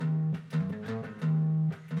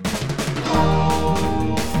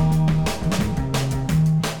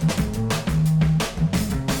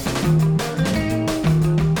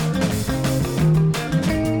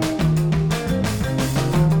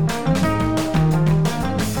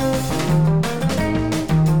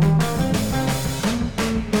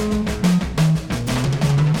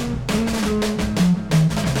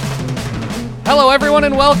everyone,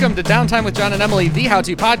 and welcome to Downtime with John and Emily, the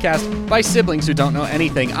how-to podcast by siblings who don't know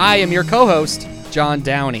anything. I am your co-host, John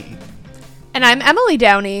Downey. And I'm Emily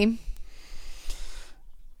Downey.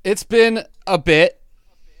 It's been a bit.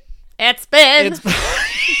 You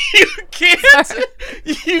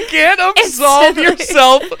can't absolve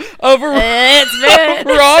yourself of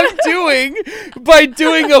wrongdoing by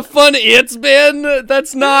doing a fun "it's been."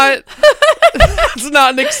 That's not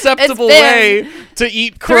an acceptable way to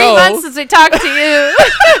eat crow. 3 months since we talked to you.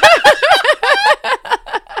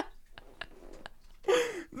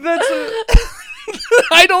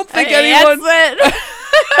 I don't think anyone.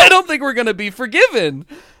 I don't think we're gonna be forgiven.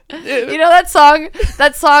 You know that song?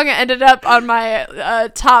 That song ended up on my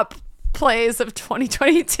top plays of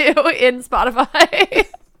 2022 in Spotify.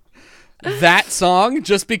 That song,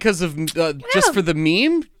 just because of just for the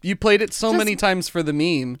meme, you played it many times for the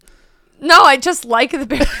meme. No, I just like the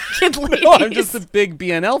Bare Naked Ladies. No, I'm just a big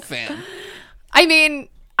BNL fan. I mean,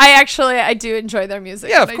 I do enjoy their music.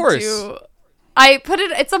 Yeah, of course.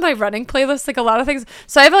 It's on my running playlist, like a lot of things.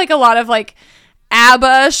 So I have like a lot of like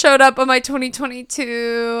ABBA showed up on my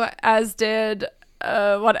 2022, as did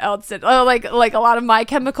what else did? Oh, like a lot of My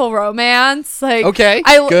Chemical Romance. Like, okay,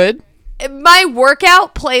 good. My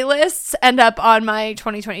workout playlists end up on my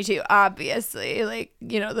 2022, obviously. Like,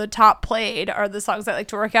 you know, the top played are the songs I like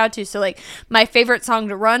to work out to. So like my favorite song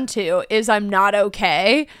to run to is "I'm Not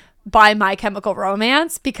Okay" by My Chemical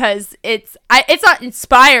Romance, because it's not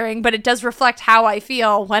inspiring, but it does reflect how I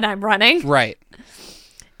feel when I'm running. Right.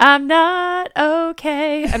 I'm not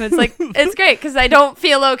okay. And it's like, it's great because I don't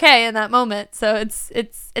feel okay in that moment. So it's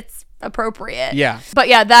appropriate. Yeah. But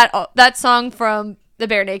yeah, that song from the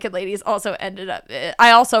Bare Naked Ladies also ended up, I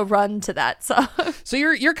also run to that song. So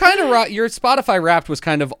you're kind of, your Spotify Wrapped was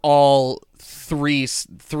kind of all three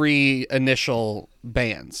initial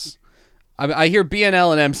bands. I hear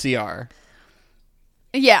BNL and MCR.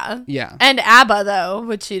 Yeah. Yeah. And ABBA though,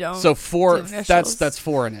 which you don't. So that's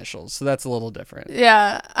 4 initials. So that's a little different.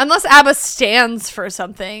 Yeah. Unless ABBA stands for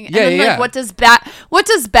something. And then, yeah. What does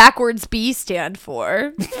backwards B stand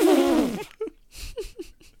for?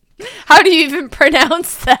 How do you even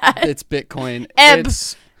pronounce that? It's Bitcoin. Ebb.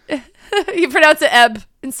 You pronounce it ebb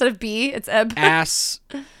instead of B. It's ebb. Ass,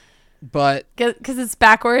 butt. Because it's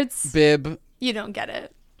backwards. Bib. You don't get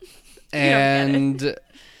it. And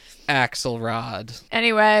Axelrod.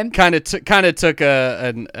 Anyway, kind of took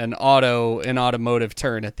an automotive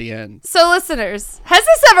turn at the end. So listeners, has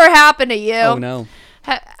this ever happened to you? Oh no.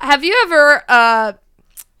 Have you ever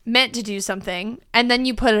meant to do something and then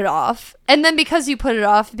you put it off, and then because you put it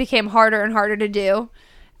off, it became harder and harder to do,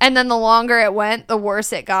 and then the longer it went, the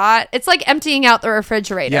worse it got? It's like emptying out the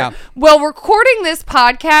refrigerator. Yeah. Well, recording this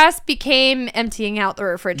podcast became emptying out the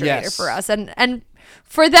refrigerator for us, and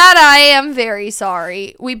for that, I am very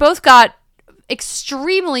sorry. We both got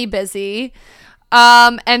extremely busy,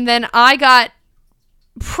 and then I got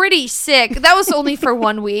pretty sick. That was only for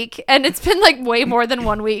 1 week, and it's been like way more than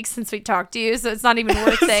 1 week since we talked to you, so it's not even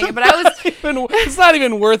worth saying it. But it's not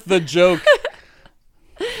even worth the joke.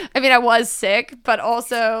 I mean, I was sick, but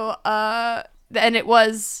also, and it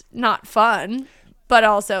was not fun. But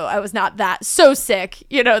also, I was not that so sick,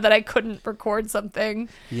 that I couldn't record something.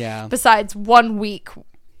 Yeah. Besides 1 week,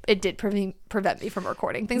 it did prevent me from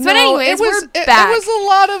recording things. But anyways, we're back. It was a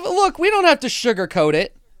lot of, look, we don't have to sugarcoat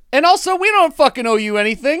it. And also, we don't fucking owe you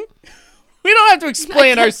anything. We don't have to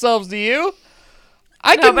explain ourselves to you.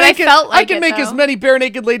 I can make as many Bare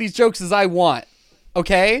Naked Ladies jokes as I want.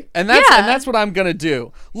 Okay, and that's what I'm gonna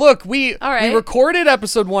do. Look, we recorded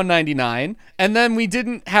episode 199, and then we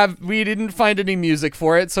didn't find any music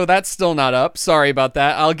for it, so that's still not up. Sorry about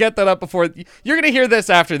that. I'll get that up before you're gonna hear this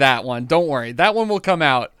after that one. Don't worry, that one will come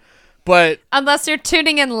out. But unless you're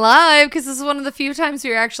tuning in live, because this is one of the few times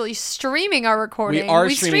we're actually streaming our recording.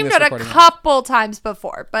 We streamed it a couple times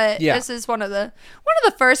before, but this is one of the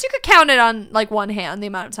first. You could count it on like one hand the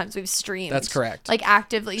amount of times we've streamed. That's correct. Like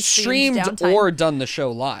actively streamed downtime. Or done the show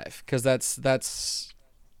live, because that's.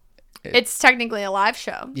 It's technically a live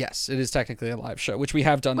show. Yes, it is technically a live show, which we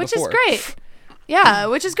have done before. Which is great. Yeah,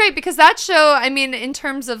 which is great because that show, I mean, in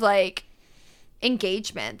terms of like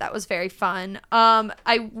engagement, that was very fun.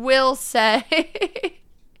 I will say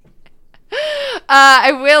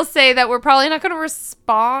that we're probably not going to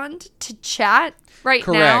respond to chat right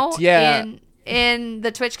now. Yeah. In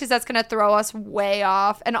the Twitch, because that's going to throw us way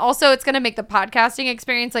off, and also it's going to make the podcasting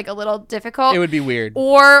experience like a little difficult. It would be weird,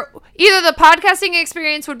 or either the podcasting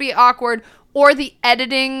experience would be awkward or the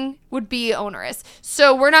editing would be onerous.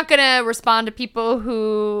 So we're not going to respond to people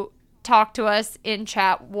who talk to us in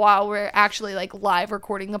chat while we're actually like live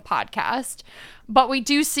recording the podcast. But we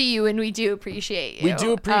do see you and we do appreciate you. We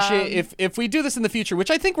do appreciate if we do this in the future,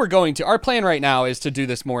 which I think we're going to. Our plan right now is to do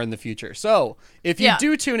this more in the future. So if you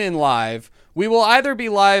do tune in live, we will either be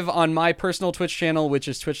live on my personal Twitch channel, which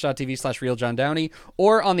is twitch.tv/RealJohnDowney,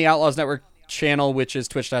 or on the Outlaws Network channel, which is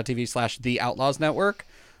twitch.tv/The Outlaws Network.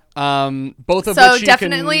 Both of which you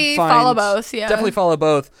definitely can follow both. Yeah, definitely follow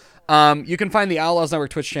both. You can find the Outlaws Network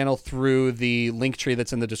Twitch channel through the link tree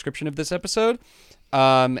that's in the description of this episode.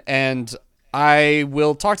 And I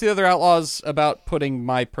will talk to the other Outlaws about putting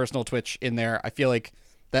my personal Twitch in there. I feel like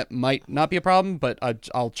that might not be a problem, but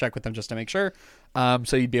I'll check with them just to make sure.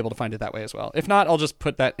 So you'd be able to find it that way as well. If not, I'll just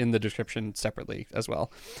put that in the description separately as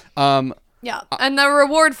well. Yeah, and the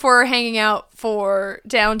reward for hanging out for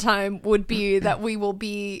downtime would be that we will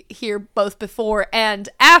be here both before and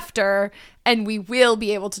after, and we will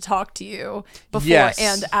be able to talk to you before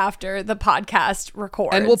and after the podcast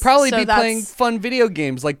records. And we'll probably be playing fun video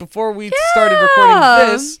games. Like before we started recording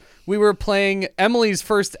this, we were playing Emily's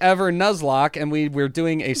first ever Nuzlocke, and we were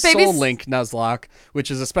doing a Soul Link Nuzlocke,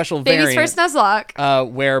 which is a special variant. Baby's first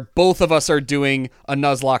Nuzlocke. Where both of us are doing a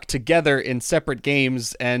Nuzlocke together in separate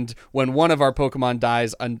games, and when one of our Pokemon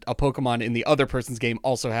dies, a Pokemon in the other person's game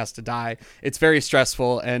also has to die. It's very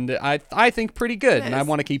stressful, and I think pretty good, and I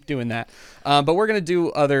want to keep doing that. But we're going to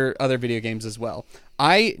do other video games as well.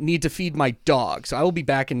 I need to feed my dog, so I will be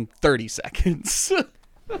back in 30 seconds.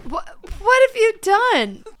 What have you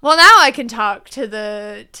done? Well, now I can talk to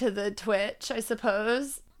the Twitch, I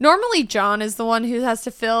suppose. Normally, John is the one who has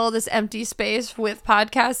to fill this empty space with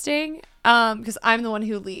podcasting, because I'm the one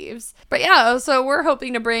who leaves. But yeah, so we're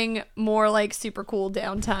hoping to bring more like super cool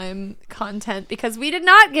downtime content, because we did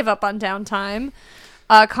not give up on downtime,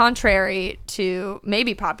 contrary to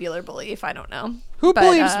maybe popular belief. I don't know. Who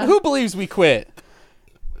believes we quit?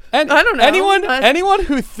 And I don't know. Anyone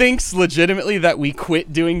who thinks legitimately that we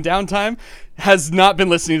quit doing downtime has not been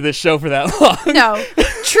listening to this show for that long. No.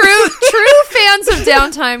 True fans of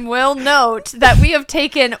downtime will note that we have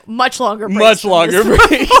taken much longer breaks. Much longer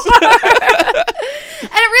breaks. And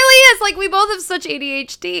it really is, like, we both have such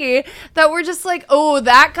ADHD that we're just like, oh,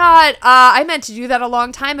 that got, I meant to do that a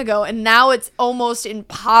long time ago, and now it's almost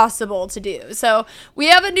impossible to do. So we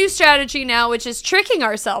have a new strategy now, which is tricking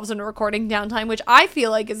ourselves into recording downtime, which I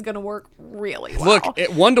feel like is going to work really well. Look,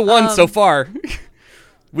 1-to-1 so far.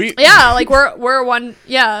 Like we're one.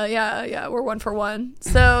 Yeah. We're 1 for 1.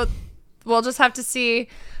 So we'll just have to see.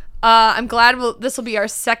 I'm glad this will be our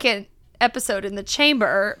second episode in the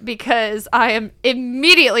chamber, because I am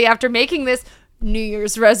immediately after making this New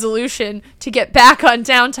Year's resolution to get back on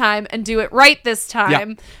downtime and do it right this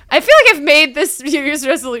time. Yeah. I feel like I've made this New Year's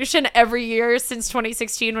resolution every year since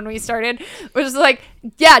 2016 when we started, which is like,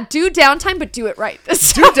 yeah, do downtime, but do it right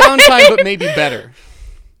this time. Do downtime, but maybe better.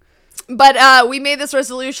 But we made this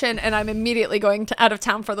resolution, and I'm immediately going out of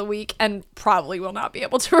town for the week and probably will not be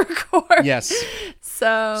able to record. Yes.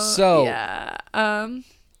 So yeah.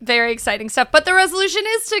 Very exciting stuff. But the resolution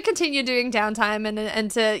is to continue doing downtime and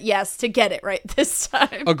to get it right this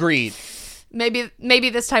time. Agreed. Maybe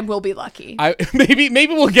this time we'll be lucky. Maybe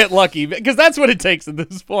we'll get lucky, because that's what it takes at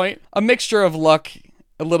this point. A mixture of luck,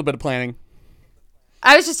 a little bit of planning.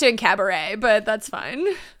 I was just doing cabaret, but that's fine.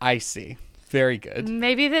 I see. Very good.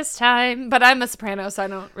 Maybe this time, but I'm a soprano, so I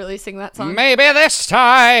don't really sing that song. Maybe this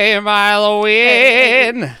time I'll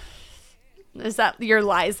win. Is that your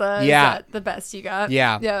Liza? Yeah. Is that the best you got?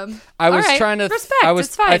 Yeah. I was trying to. Respect.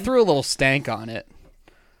 It's fine. I threw a little stank on it.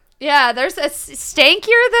 Yeah, there's a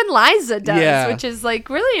stankier than Liza does, which is like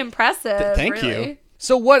really impressive. Thank you.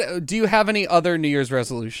 So, what do you have any other New Year's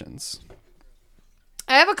resolutions?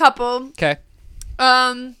 I have a couple. Okay.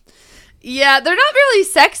 Yeah, they're not really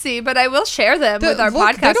sexy, but I will share them with our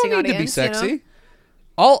podcasting audience. They don't need to be sexy. You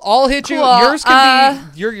know? I'll hit you. Yours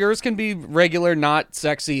can be yours can be regular, not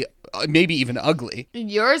sexy, maybe even ugly.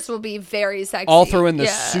 Yours will be very sexy. I'll throw in the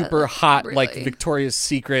super hot, really. Like Victoria's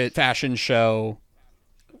Secret fashion show.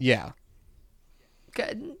 Yeah.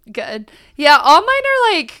 Good. Yeah, all mine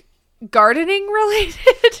are like gardening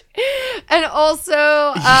related, and also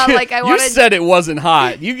like I wanted. You said it wasn't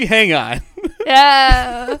hot. You hang on.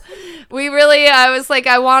 Yeah. I was like,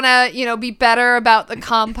 I want to, be better about the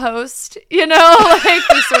compost, like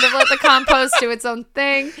we sort of let the compost do its own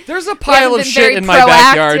thing. There's a pile of shit in my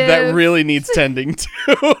backyard that really needs tending to.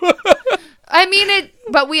 I mean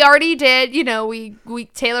but we already did, we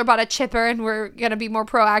Taylor bought a chipper, and we're going to be more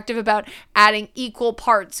proactive about adding equal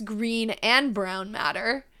parts green and brown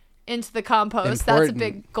matter into the compost. Important. That's a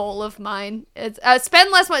big goal of mine. It's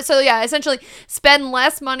spend less money. So yeah, essentially spend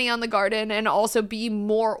less money on the garden and also be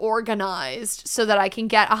more organized so that I can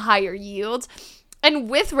get a higher yield.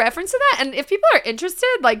 And with reference to that, and if people are interested,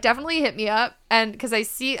 like definitely hit me up. And because I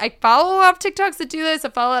follow a lot of TikToks that do this, I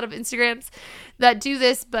follow a lot of Instagrams that do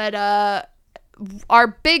this, but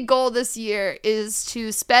our big goal this year is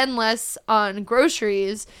to spend less on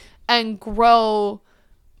groceries and grow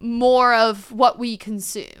more of what we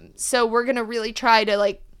consume. So we're going to really try to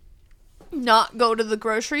like not go to the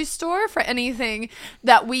grocery store for anything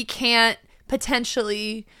that we can't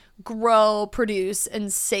potentially grow, produce,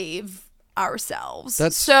 and save ourselves.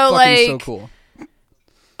 That's so cool.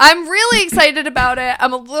 I'm really excited about it.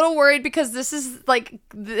 I'm a little worried because this is like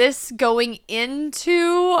this going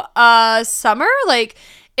into summer. Like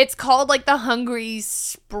it's called like the hungry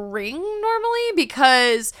spring normally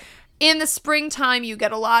because in the springtime you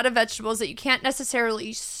get a lot of vegetables that you can't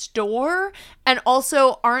necessarily store and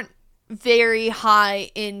also aren't very high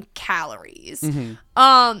in calories.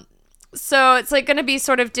 Mm-hmm. So it's like going to be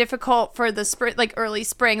sort of difficult for the spring, like early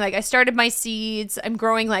spring. Like I started my seeds. I'm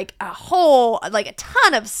growing like a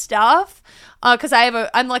ton of stuff. Cause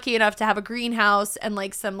I'm lucky enough to have a greenhouse and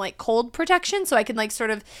like some like cold protection. So I can like sort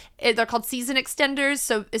of, they're called season extenders.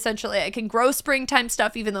 So essentially I can grow springtime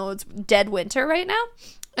stuff, even though it's dead winter right now.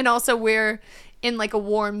 And also we're in like a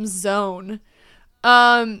warm zone.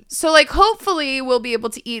 So like hopefully we'll be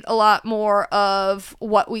able to eat a lot more of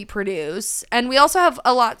what we produce, and we also have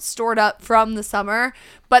a lot stored up from the summer,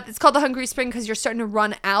 but it's called the hungry spring because you're starting to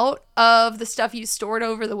run out of the stuff you stored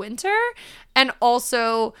over the winter, and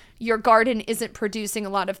also your garden isn't producing a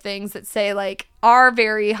lot of things that say like are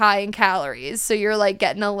very high in calories, so you're like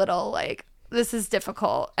getting a little like, this is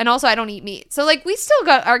difficult. And also I don't eat meat. So like we still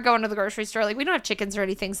are going to the grocery store. Like we don't have chickens or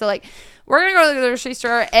anything. So like we're going to go to the grocery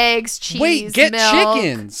store, eggs, cheese, Wait, get milk.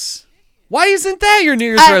 Chickens. Why isn't that your New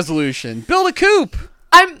Year's resolution? Build a coop.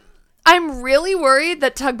 I'm really worried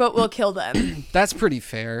that Tugboat will kill them. That's pretty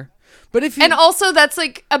fair. But if you, and also that's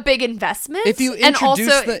like a big investment. If you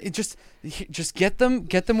introduce just get them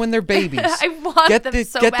when they're babies. I want them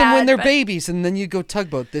so bad. Get them when they're babies, and then you go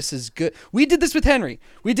Tugboat. This is good. We did this with Henry.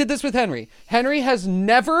 Henry has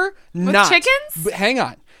never with chickens? Hang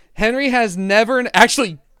on. Henry has never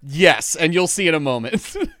actually yes, and you'll see in a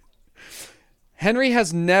moment. Henry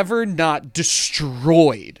has never not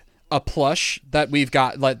destroyed a plush that we've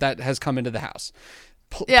got that has come into the house.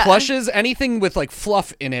 Plushes, anything with like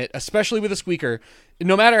fluff in it, especially with a squeaker,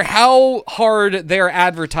 no matter how hard they're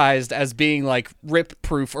advertised as being like rip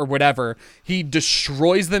proof or whatever, he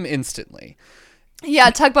destroys them instantly. Yeah,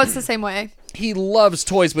 Tugboat's the same way. He loves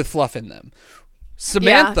toys with fluff in them.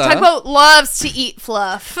 Samantha, Tugboat loves to eat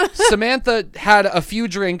fluff. Samantha had a few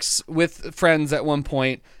drinks with friends at one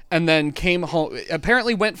point and then came home,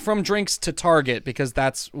 apparently went from drinks to Target because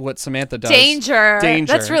that's what Samantha does. Danger.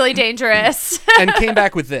 That's really dangerous. And came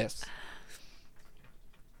back with this.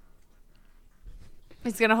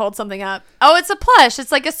 He's going to hold something up. Oh, it's a plush.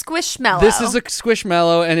 It's like a Squishmallow. This is a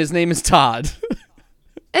Squishmallow, and his name is Todd.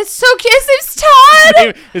 It's so cute. His name's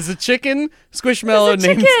Todd. It's a chicken Squishmallow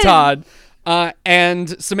named Todd.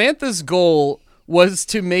 And Samantha's goal was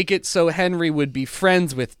to make it so Henry would be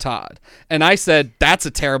friends with Todd. And I said, that's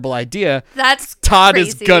a terrible idea. That's Todd crazy.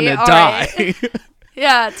 Is gonna die. Right.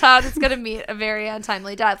 Yeah, Todd is gonna meet a very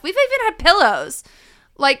untimely death. We've even had pillows.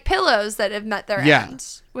 Like pillows that have met their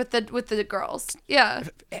end with the girls. Yeah.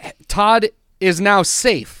 Todd is now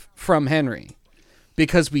safe from Henry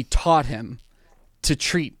because we taught him to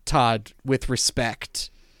treat Todd with respect.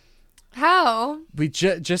 How? We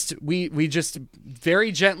just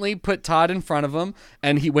very gently put Todd in front of him,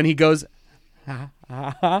 and when he goes to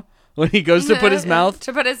put his mouth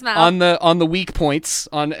on the weak points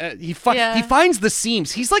he finds the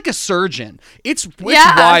seams. He's like a surgeon. It's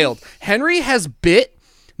wild. Henry has bit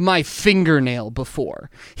my fingernail before.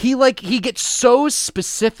 He gets so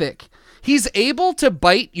specific. He's able to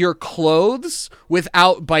bite your clothes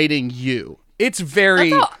without biting you. It's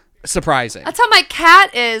very surprising. That's how my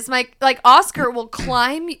cat is. Oscar will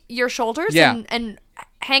climb your shoulders and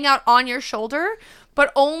hang out on your shoulder,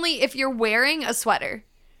 but only if you're wearing a sweater.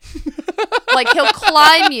 Like he'll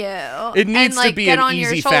climb you. It needs to be an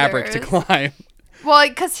easy fabric to climb. Well,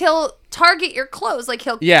 because he'll target your clothes. Like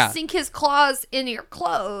he'll sink his claws in your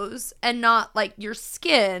clothes and not like your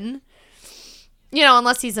skin. You know,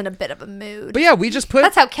 unless he's in a bit of a mood. But yeah,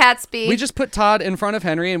 that's how cats be. We just put Todd in front of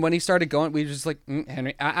Henry, and when he started going, we just like,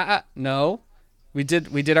 Henry, no. We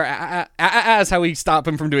did our is how we stop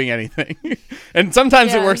him from doing anything. And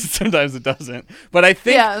sometimes it works and sometimes it doesn't. But I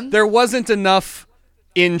think there wasn't enough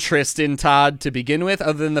interest in Todd to begin with,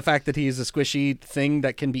 other than the fact that he is a squishy thing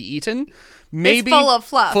that can be eaten. Maybe it's full of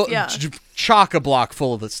fluff, chock-a-block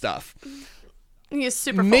full of the stuff. He's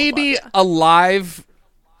super maybe full of fluff, a live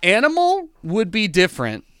animal would be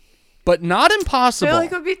different, but not impossible. I feel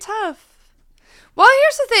like it would be tough. Well,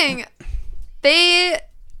 here's the thing.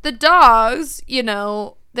 The dogs, you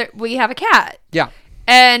know, we have a cat. Yeah.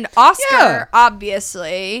 And Oscar,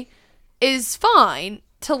 obviously, is fine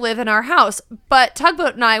to live in our house. But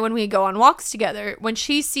Tugboat and I, when we go on walks together, when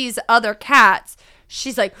she sees other cats,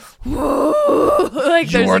 she's like, whoa.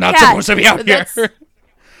 Like, you are not supposed to be out here.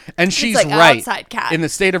 And she's like right. Outside cat. In the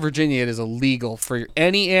state of Virginia, it is illegal for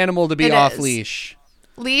any animal to be off leash.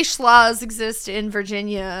 Leash laws exist in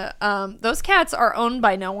Virginia. Those cats are owned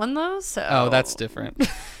by no one, though. So that's different.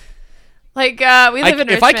 Like we live in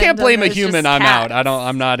Richmond. If I can't blame a human, I'm out.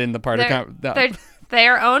 I'm not in the part of. No. They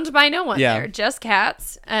are owned by no one. Yeah. They're just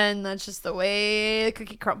cats, and that's just the way the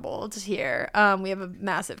cookie crumbled here. We have a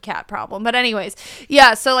massive cat problem. But anyways,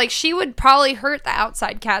 yeah, so like she would probably hurt the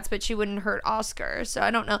outside cats, but she wouldn't hurt Oscar. So I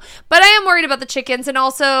don't know. But I am worried about the chickens, and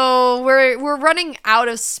also we're running out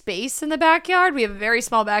of space in the backyard. We have a very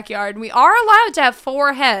small backyard. We are allowed to have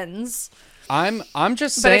 4 hens. I'm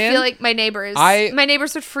just saying. But I feel like my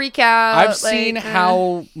neighbors would freak out. I've seen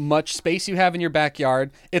how much space you have in your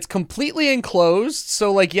backyard. It's completely enclosed,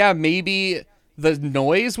 so like maybe the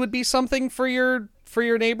noise would be something for your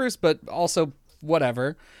neighbors, but also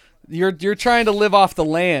whatever. You're trying to live off the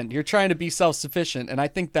land. You're trying to be self-sufficient, and I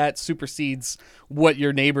think that supersedes what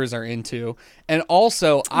your neighbors are into. And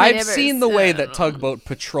also, I've seen the way that Tugboat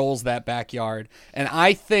patrols that backyard, and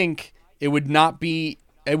I think it would not be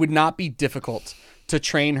difficult to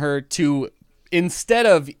train her to, instead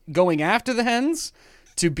of going after the hens,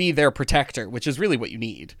 to be their protector, which is really what you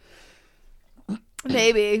need.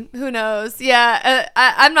 Maybe. Who knows? Yeah,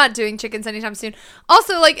 I'm not doing chickens anytime soon.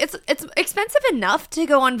 Also, like, it's expensive enough to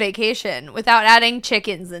go on vacation without adding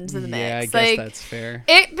chickens into the mix. Yeah, I guess like, that's fair.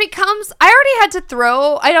 It becomes... I already had to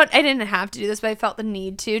throw... I didn't have to do this, but I felt the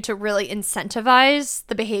need to really incentivize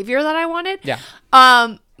the behavior that I wanted. Yeah.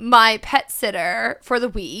 My pet sitter for the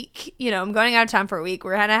week, you know, I'm going out of town for a week.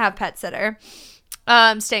 We're going to have pet sitter,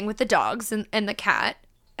 staying with the dogs and the cat.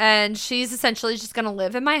 And she's essentially just going to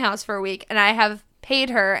live in my house for a week. And I have paid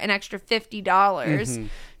her an extra $50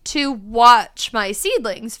 to watch my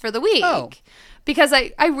seedlings for the week. Oh. Because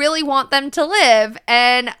I really want them to live.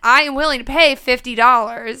 And I am willing to pay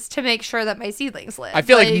 $50 to make sure that my seedlings live. I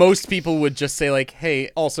feel like most people would just say like, hey,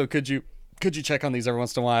 also, could you check on these every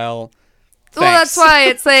once in a while? Thanks. Well, that's why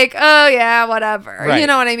it's like, oh, yeah, whatever. Right. You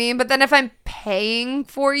know what I mean? But then if I'm paying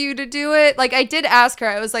for you to do it, like I did ask her,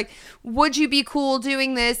 I was like, would you be cool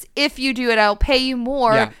doing this? If you do it, I'll pay you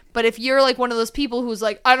more. Yeah. But if you're like one of those people who's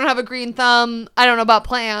like, I don't have a green thumb, I don't know about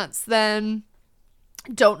plants, then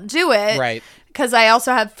don't do it. Right. Because I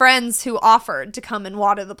also have friends who offered to come and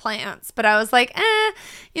water the plants. But I was like,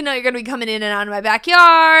 you know, you're going to be coming in and out of my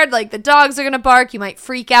backyard. Like the dogs are going to bark. You might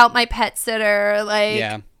freak out my pet sitter. Like,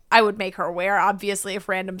 yeah. I would make her aware, obviously, if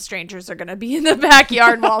random strangers are going to be in the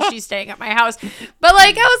backyard while she's staying at my house. But,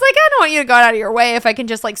 like, I was like, I don't want you to go out of your way if I can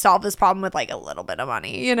just, like, solve this problem with, like, a little bit of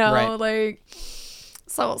money, you know? Right. Like,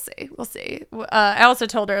 so we'll see. We'll see. I also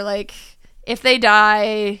told her, like, if they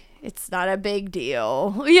die, it's not a big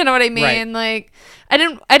deal. You know what I mean? Right. Like, I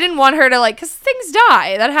didn't want her to, like, because things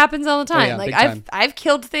die. That happens all the time. Oh, yeah, like, I've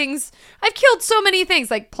killed things. I've killed so many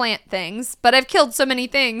things, like plant things, but I've killed so many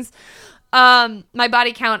things. My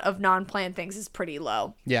body count of non-plant things is pretty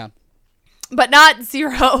low. Yeah. But not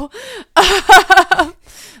 0.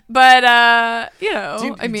 But, you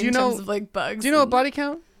know, in terms of like bugs. Do you know what body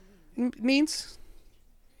count means?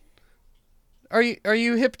 Are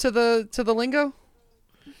you hip to the lingo?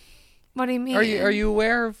 What do you mean? Are you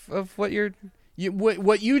aware of what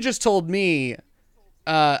what you just told me?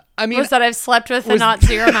 I mean, was that I've slept with a not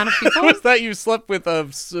zero amount of people? Was that you slept with a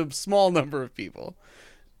small number of people?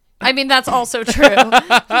 I mean, that's also true.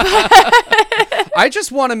 I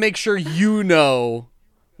just want to make sure you know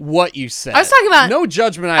what you said. I was talking about... No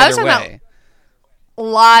judgment either way.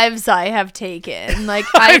 Lives I have taken. Like,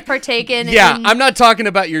 I've partaken in... Yeah, I'm not talking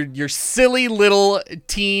about your silly little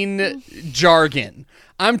teen jargon.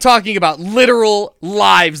 I'm talking about literal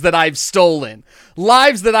lives that I've stolen.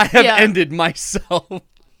 Lives that I have ended myself.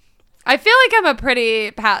 I feel like I'm a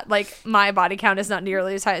pretty... Like, my body count is not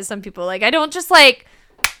nearly as high as some people. Like, I don't just, like...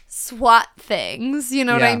 swat things, you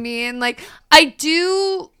know what I mean? Like, I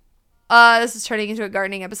do this is turning into a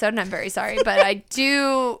gardening episode and I'm very sorry, but I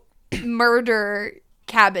do murder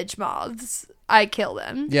cabbage moths. I kill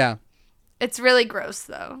them. Yeah. It's really gross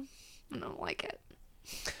though. I don't like it.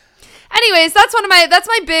 Anyways, that's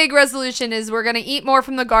my big resolution is we're going to eat more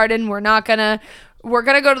from the garden. We're going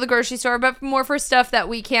to go to the grocery store, but more for stuff that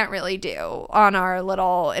we can't really do in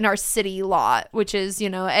our city lot, which is,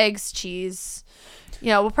 eggs, cheese.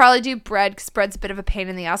 We'll probably do bread because bread's a bit of a pain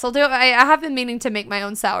in the ass. I have been meaning to make my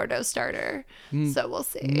own sourdough starter, so we'll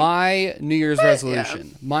see. My New Year's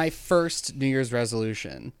resolution, my first New Year's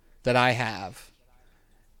resolution that I have,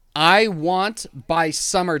 I want by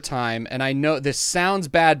summertime, and I know this sounds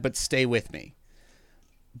bad, but stay with me.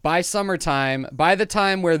 By summertime, by the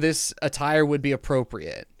time where this attire would be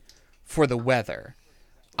appropriate for the weather,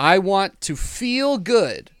 I want to feel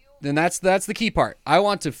good. And that's the key part. I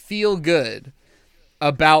want to feel good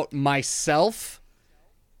about myself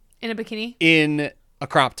in a bikini, in a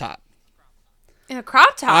crop top. In a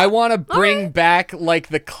crop top? I want to bring back like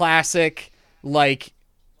the classic like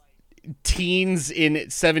teens in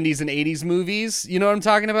 70s and 80s movies. You know what I'm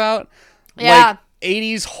talking about? Yeah. Like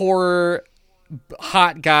 80s horror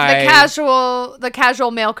hot guy. The casual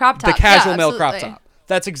male crop top. The casual male crop top.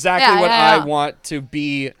 That's exactly what I want to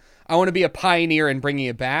be. I want to be a pioneer in bringing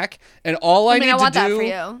it back. And all I need to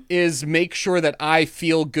do is make sure that I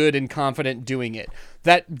feel good and confident doing it.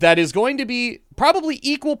 That is going to be probably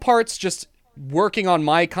equal parts just working on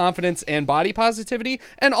my confidence and body positivity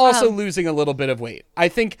and also losing a little bit of weight. I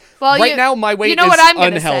think now my weight is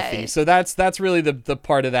unhealthy. So that's really the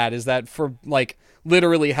part of that is that for like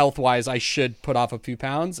literally health-wise, I should put off a few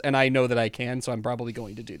pounds, and I know that I can, so I'm probably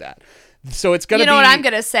going to do that. So it's going to be what I'm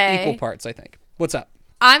gonna say? Equal parts, I think. What's up?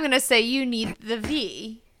 I'm going to say you need the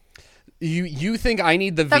V. You think I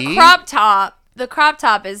need the V? The crop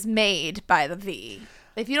top is made by the V.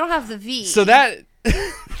 If you don't have the V... So that...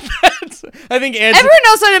 I think everyone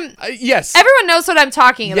knows what I'm... yes. Everyone knows what I'm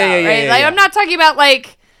talking about, right? Yeah. I'm not talking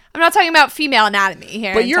about female anatomy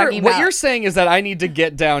here. But what you're saying is that I need to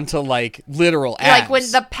get down to like literal abs. Like when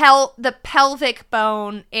the pelvic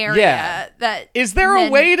bone area that... Is there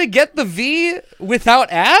a way to get the V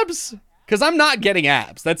without abs? Because I'm not getting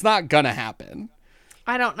abs. That's not gonna happen.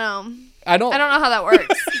 I don't know. I don't know how that works.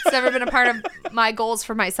 It's never been a part of my goals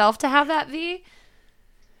for myself to have that V.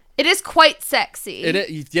 It is quite sexy. It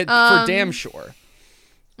is, for damn sure.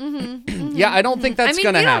 Yeah, I don't think that's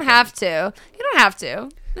gonna happen. You don't have to.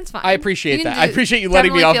 It's fine. I appreciate that. I appreciate you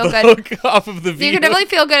letting me off the hook off of the V. You can definitely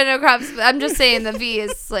feel good in a crop top. I'm just saying the V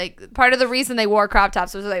is like part of the reason they wore crop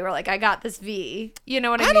tops was they were like, I got this V. You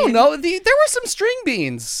know what I mean? I don't know. There were some string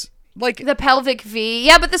beans. Like the pelvic V.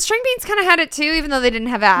 Yeah, but the string beans kind of had it too, even though they didn't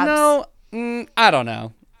have abs. No, I don't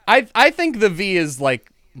know. I think the V is like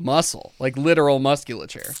muscle, like literal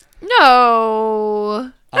musculature.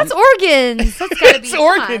 No. That's organs. That's gotta be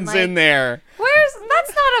organs in there.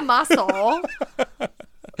 That's not a muscle.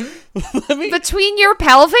 Between your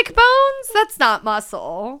pelvic bones? That's not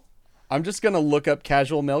muscle. I'm just gonna look up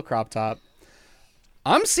casual male crop top.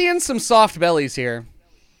 I'm seeing some soft bellies here.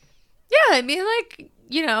 Yeah, I mean, like,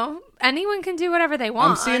 anyone can do whatever they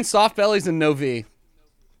want. I'm seeing soft bellies and no V.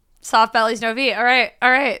 Soft bellies, no V. All right.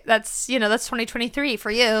 That's 2023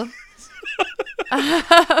 for you.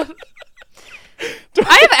 I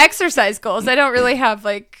have exercise goals. I don't really have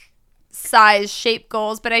like size, shape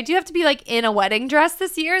goals, but I do have to be like in a wedding dress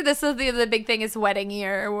this year. This is the big thing is wedding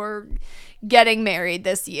year. We're getting married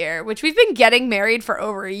this year, which we've been getting married for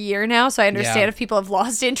over a year now. So I understand if people have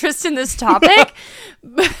lost interest in this topic,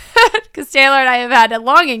 because Taylor and I have had a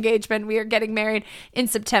long engagement. We are getting married in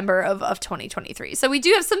September of 2023. So we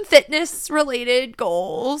do have some fitness related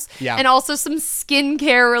goals and also some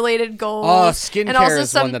skincare related goals. Oh, skincare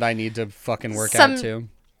is one that I need to fucking work out too.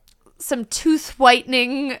 Some tooth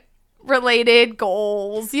whitening related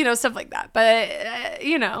goals, stuff like that. But,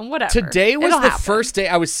 whatever. Today was the first day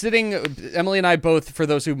I was sitting, Emily and I both, for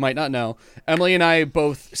those who might not know, Emily and I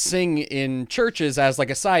both sing in churches as like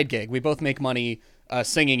a side gig. We both make money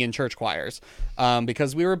singing in church choirs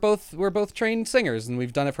because we're both trained singers and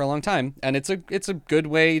we've done it for a long time. And it's a good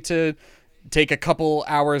way to take a couple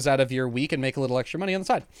hours out of your week and make a little extra money on the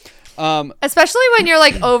side. Especially when you're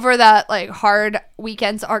like over that like hard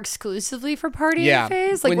weekends are exclusively for partying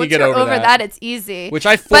phase. Like when once you get over that, it's easy. Which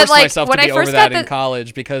I forced myself to be over that in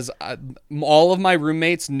college because all of my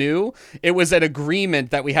roommates knew it was an agreement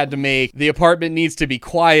that we had to make. The apartment needs to be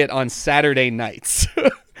quiet on Saturday nights,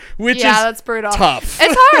 which is that's brutal. Tough.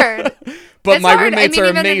 It's hard. But my roommates are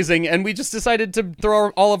amazing, and we just decided to throw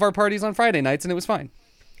all of our parties on Friday nights, and it was fine.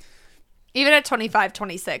 Even at 25,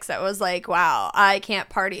 26, I was like, wow, I can't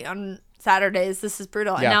party on Saturdays. This is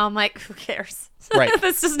brutal. And now I'm like, who cares? Right.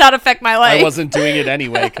 This does not affect my life. I wasn't doing it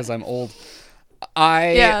anyway because I'm old.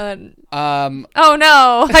 Oh,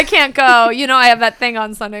 no, I can't go. I have that thing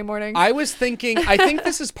on Sunday morning. I was thinking, I think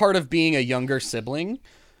this is part of being a younger sibling.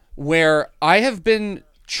 where I have been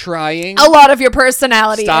trying. A lot of your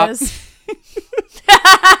personality is.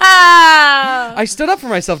 I stood up for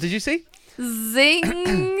myself. Did you see?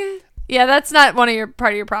 Zing. Yeah, that's not part of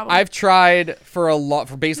your problem. I've tried for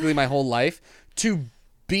basically my whole life to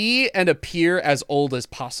be and appear as old as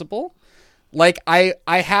possible. Like I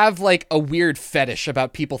have like a weird fetish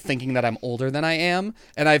about people thinking that I'm older than I am,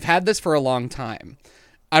 and I've had this for a long time.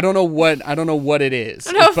 I don't know what it is.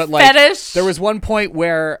 But like fetish. There was one point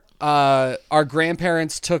where our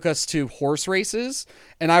grandparents took us to horse races,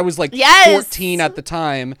 and I was like 14 at the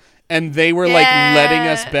time, and they were like letting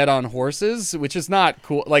us bet on horses, which is not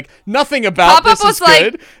cool. Like nothing about this is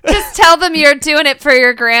good. Like, just tell them you're doing it for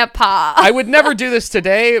your grandpa. I would never do this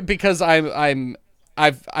today because I've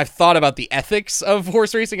thought about the ethics of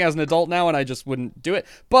horse racing as an adult now, and I just wouldn't do it.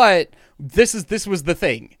 But this was the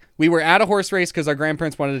thing. We were at a horse race because our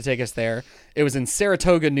grandparents wanted to take us there. It was in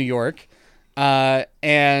Saratoga, New York,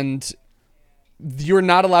 and you're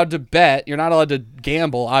not allowed to bet. You're not allowed to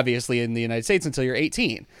gamble, obviously, in the United States until you're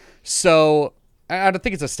 18. So I don't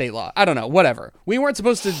think it's a state law. I don't know. Whatever. We weren't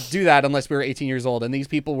supposed to do that unless we were 18 years old. And these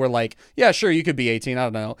people were like, yeah, sure, you could be 18. I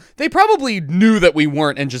don't know. They probably knew that we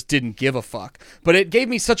weren't and just didn't give a fuck. But it gave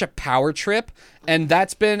me such a power trip. And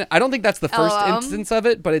that's been, I don't think that's the first instance of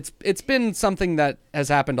it, but it's been something that has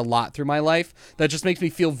happened a lot through my life that just makes me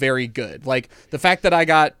feel very good. Like the fact that I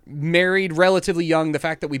got married relatively young, the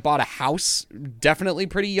fact that we bought a house definitely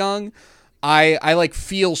pretty young. I like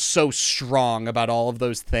feel so strong about all of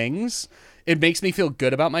those things. It makes me feel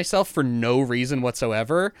good about myself for no reason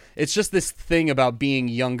whatsoever. It's just this thing about being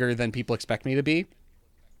younger than people expect me to be.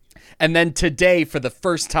 And then today, for the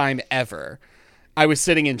first time ever, I was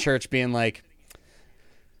sitting in church being like,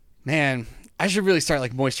 man, I should really start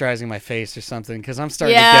like moisturizing my face or something because I'm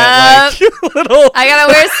starting to get like little. I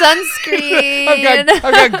gotta wear sunscreen.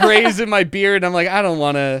 I've got grays in my beard. I'm like, I don't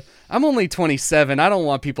want to. I'm only 27. I don't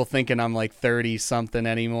want people thinking I'm like 30 something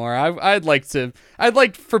anymore. I'd like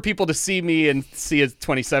for people to see me and see a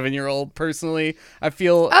 27-year-old personally. I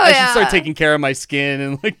feel I should start taking care of my skin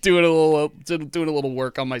and like doing a little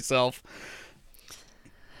work on myself.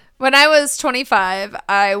 When I was 25,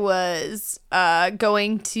 I was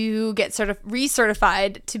going to get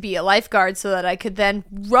recertified to be a lifeguard so that I could then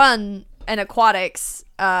run an aquatics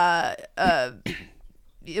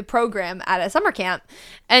program at a summer camp.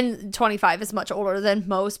 And 25 is much older than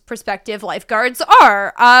most prospective lifeguards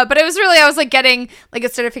are. But it was really, I was like getting like a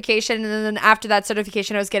certification, and then after that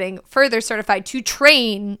certification, I was getting further certified to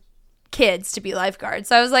train kids to be lifeguards.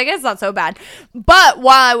 So I was like, it's not so bad. But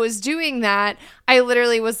while I was doing that, I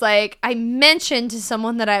literally was like, I mentioned to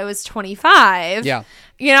someone that I was 25. Yeah.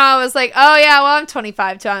 You know, I was like, oh yeah, well, I'm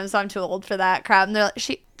 25 so I'm too old for that crap. And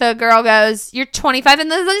the girl goes, you're 25, and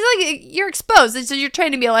like, you're exposed. So you're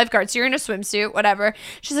trying to be a lifeguard, so you're in a swimsuit, whatever.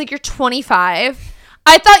 She's like, you're 25.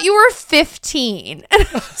 I thought you were 15. And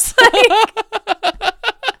I was like,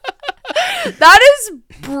 that is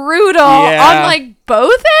brutal on like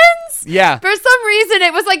both ends. Yeah. For some reason,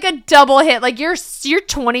 it was like a double hit. Like you're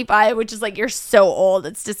 25, which is like you're so old.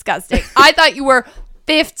 It's disgusting. I thought you were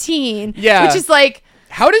 15. Yeah. Which is like,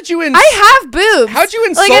 how did you? I have boobs. How'd you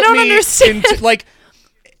insult me? Like I don't me understand. It's like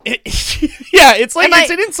it's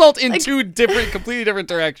an insult in like, two completely different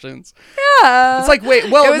directions. Yeah. It's like wait,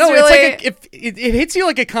 well, no, really, it's like it hits you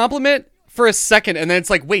like a compliment for a second, and then it's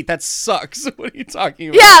like, wait, that sucks. What are you talking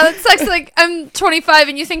about? Yeah, that sucks. Like I'm 25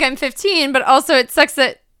 and you think I'm 15, but also it sucks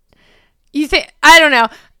that you think, I don't know.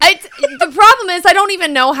 The problem is I don't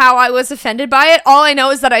even know how I was offended by it. All I know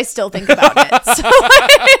is that I still think about it. So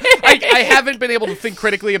I haven't been able to think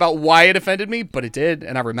critically about why it offended me, but it did,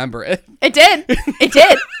 and I remember it. It did. It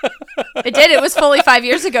did. It did. It was fully 5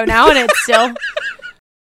 years ago now, and it's still...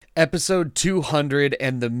 Episode 200,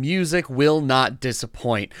 and the music will not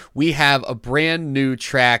disappoint. We have a brand new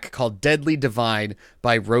track called Deadly Divine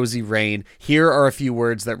by Rosie Rain. Here are a few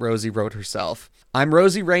words that Rosie wrote herself. I'm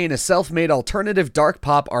Rosie Rain, a self-made alternative dark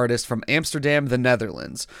pop artist from Amsterdam, the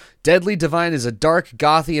Netherlands. Deadly Divine is a dark,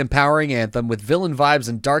 gothy, empowering anthem with villain vibes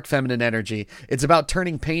and dark feminine energy. It's about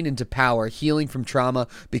turning pain into power, healing from trauma,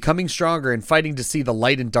 becoming stronger, and fighting to see the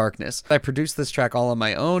light in darkness. I produced this track all on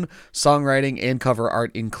my own, songwriting and cover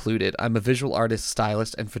art included. I'm a visual artist,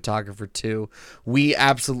 stylist, and photographer too. We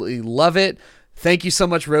absolutely love it. Thank you so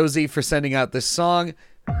much, Rosie, for sending out this song.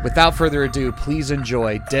 Without further ado, please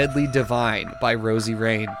enjoy Deadly Divine by Rosie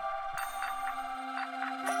Rain.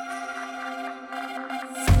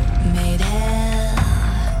 Made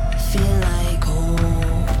hell feel like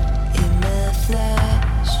home in the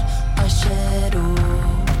flesh, a shadow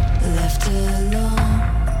left alone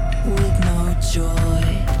with no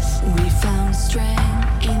choice. We found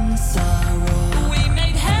strength in sorrow. We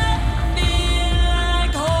made hell.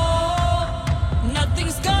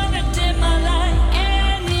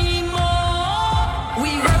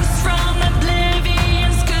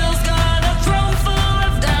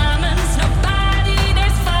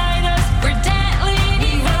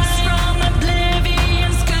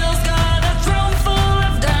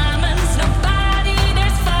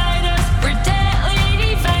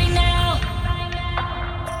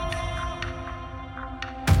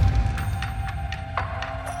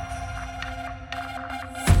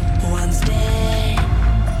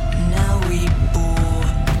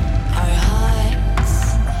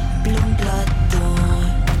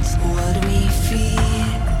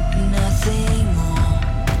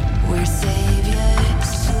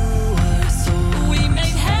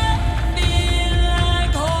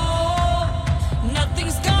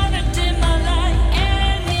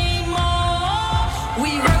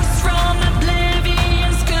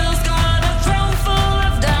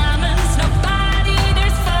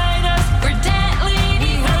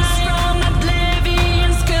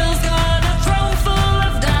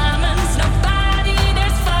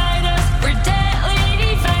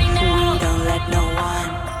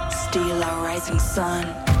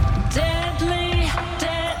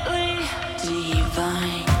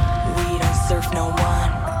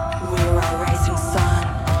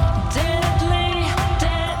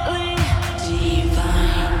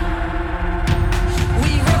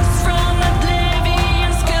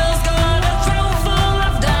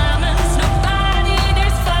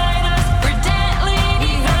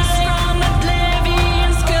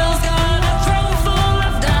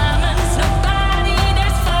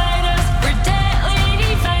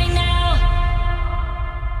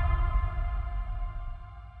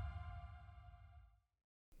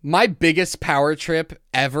 My biggest power trip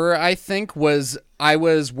ever, I think, was I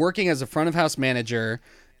was working as a front of house manager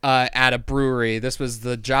at a brewery. This was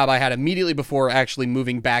the job I had immediately before actually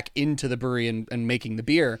moving back into the brewery and making the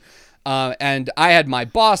beer. And I had my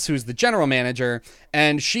boss, who's the general manager,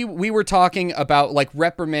 and we were talking about like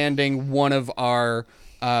reprimanding one of our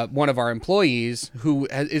employees who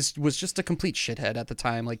was just a complete shithead at the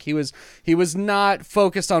time. Like he was not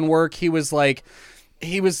focused on work. He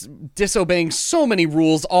was disobeying so many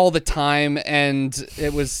rules all the time, and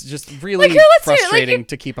it was just really frustrating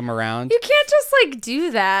to keep him around. You can't just like do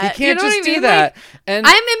that. You can't just do that. Like, and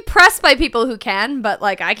I'm impressed by people who can, but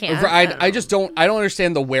like I can't. I just don't. I don't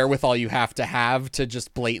understand the wherewithal you have to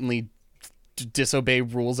just blatantly disobey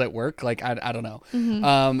rules at work. Like I don't know.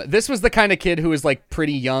 Mm-hmm. This was the kind of kid who was like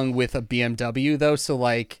pretty young with a BMW though, so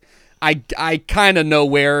like I kind of know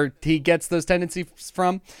where he gets those tendencies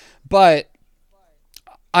from, but.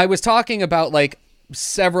 I was talking about like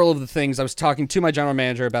several of the things. I was talking to my general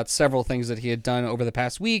manager about several things that he had done over the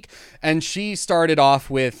past week. And she started off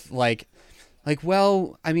with like,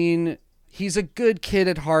 well, I mean, he's a good kid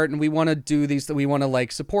at heart and we want to do these, that we want to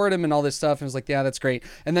like support him and all this stuff. And I was like, yeah, that's great.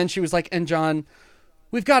 And then she was like, and John,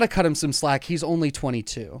 we've got to cut him some slack. He's only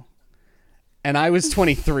 22. And I was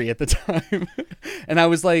 23 at the time. And I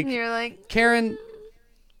was like, you're like, Karen,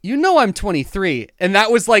 you know I'm 23. And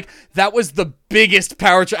that was the biggest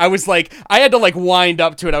power trip. I was like, I had to like wind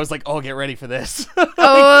up to it. I was like, oh, get ready for this.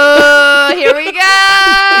 Oh, here we go.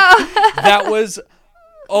 That was,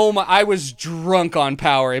 I was drunk on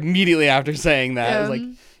power immediately after saying that. I was like,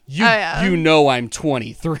 you know I'm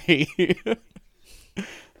 23.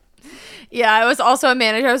 Yeah, I was also a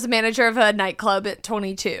manager. I was a manager of a nightclub at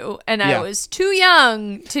 22. And I was too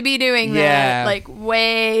young to be doing that. Like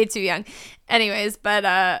way too young. Anyways, but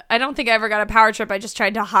I don't think I ever got a power trip. I just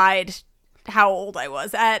tried to hide how old I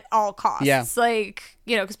was at all costs. Yeah. Like,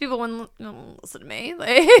 you know, because people wouldn't listen to me.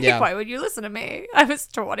 Like, why would you listen to me? I was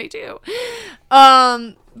 22.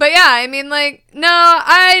 But yeah, I mean, like, no,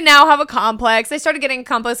 I now have a complex. I started getting a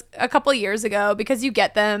complex a couple years ago because you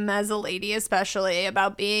get them as a lady, especially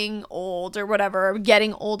about being old or whatever,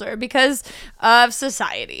 getting older because of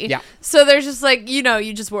society. Yeah. So there's just like, you know,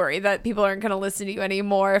 you just worry that people aren't going to listen to you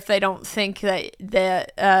anymore if they don't think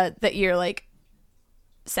that you're like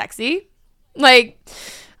sexy. Like,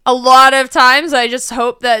 a lot of times I just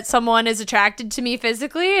hope that someone is attracted to me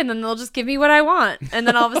physically and then they'll just give me what I want. And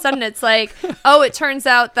then all of a sudden it's like, oh, it turns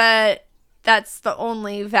out that that's the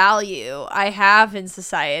only value I have in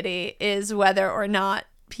society is whether or not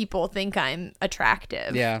people think I'm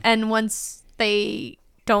attractive. Yeah. And once they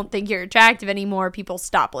don't think you're attractive anymore, people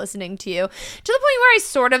stop listening to you. To the point where I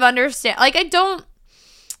sort of understand. Like,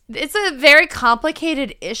 it's a very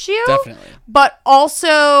complicated issue. Definitely. But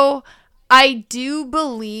also, I do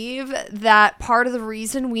believe that part of the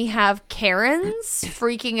reason we have Karens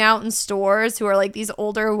freaking out in stores who are like these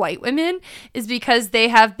older white women is because they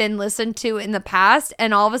have been listened to in the past,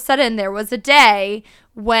 and all of a sudden there was a day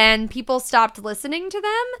when people stopped listening to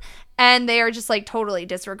them and they are just like totally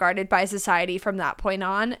disregarded by society from that point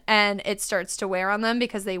on, and it starts to wear on them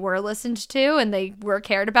because they were listened to and they were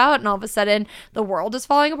cared about, and all of a sudden the world is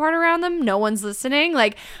falling apart around them. No one's listening.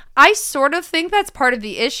 Like, I sort of think that's part of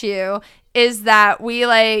the issue is that we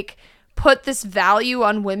like put this value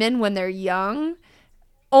on women when they're young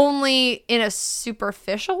only in a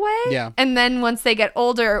superficial way. Yeah. And then once they get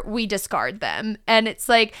older, we discard them. And it's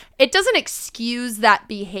like, it doesn't excuse that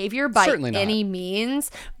behavior by any means,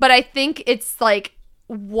 but I think it's like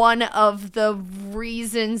one of the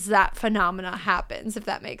reasons that phenomena happens, if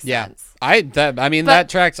that makes sense. That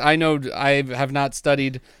tracks. I know I have not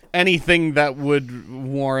studied anything that would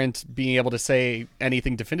warrant being able to say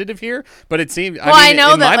anything definitive here, but it seems, in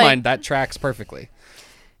my mind, that tracks perfectly.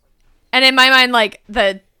 And in my mind, like,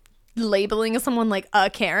 the labeling of someone like a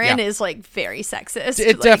Karen is like very sexist.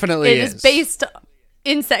 It like, definitely is. It is based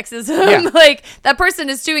in sexism. Yeah. Like, that person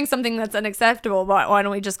is doing something that's unacceptable, but why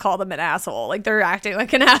don't we just call them an asshole? Like, they're acting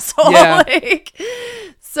like an asshole. Yeah. Like,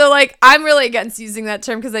 so like, I'm really against using that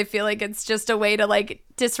term because I feel like it's just a way to like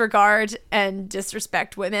disregard and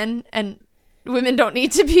disrespect women, and women don't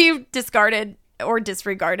need to be discarded or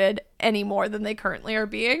disregarded any more than they currently are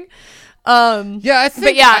being. I think,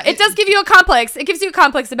 but yeah, it does give you a complex. It gives you a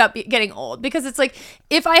complex about getting old, because it's like,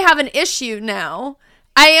 if I have an issue now,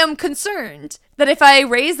 I am concerned that if I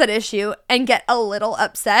raise that issue and get a little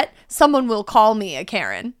upset, someone will call me a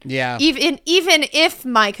Karen. Yeah. Even if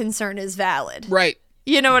my concern is valid. Right.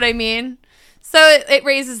 You know what I mean? So it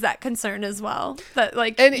raises that concern as well. That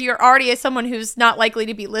like, and you're already someone who's not likely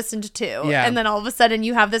to be listened to. Yeah. And then all of a sudden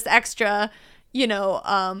you have this extra,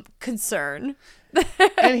 concern.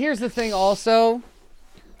 And here's the thing also,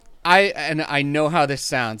 I know how this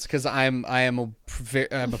sounds because I am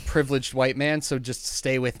a privileged white man, so just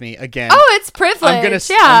stay with me again. Oh, it's privilege. I'm gonna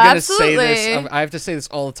say this. I have to say this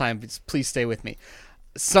all the time. Please stay with me.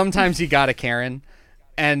 Sometimes you gotta Karen,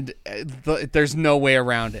 and there's no way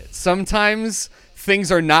around it. Sometimes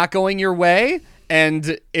things are not going your way,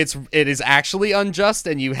 and it is actually unjust,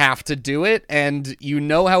 and you have to do it, and you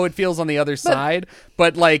know how it feels on the other side.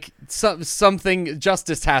 But like something,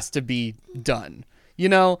 justice has to be done. You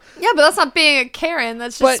know? Yeah, but that's not being a Karen.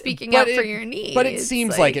 That's just speaking up for your needs. But it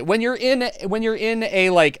seems like it. When you're in a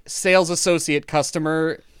like sales associate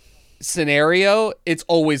customer scenario, it's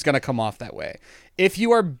always going to come off that way. If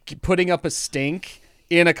you are putting up a stink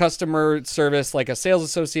in a customer service, like a sales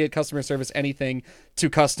associate, customer service, anything to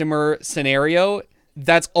customer scenario,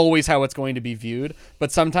 that's always how it's going to be viewed.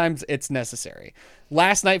 But sometimes it's necessary.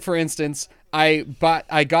 Last night, for instance, I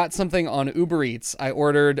got something on Uber Eats. I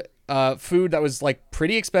ordered food that was like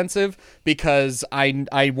pretty expensive because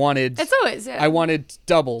I wanted, it's always, yeah. I wanted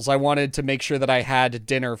doubles. I wanted to make sure that I had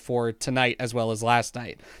dinner for tonight as well as last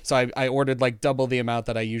night. So I ordered like double the amount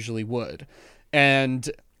that I usually would. And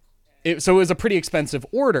so it was a pretty expensive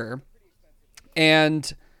order. And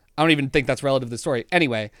I don't even think that's relative to the story.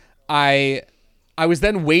 Anyway, I was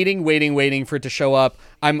then waiting for it to show up.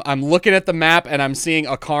 I'm looking at the map and I'm seeing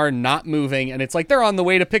a car not moving, and it's like, they're on the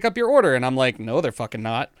way to pick up your order. And I'm like, no, they're fucking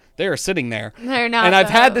not. They are sitting there. They're not. And I've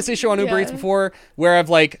had this issue on Uber Eats before where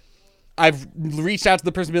I've reached out to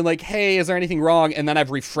the person being like, hey, is there anything wrong? And then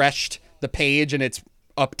I've refreshed the page and it's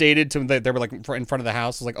updated to they were like in front of the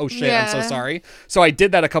house. I was like, oh shit, I'm so sorry. So I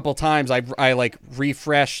did that a couple times. I like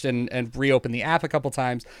refreshed and reopened the app a couple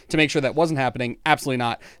times to make sure that wasn't happening. Absolutely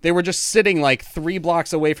not. They were just sitting like 3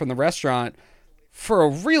 blocks away from the restaurant for a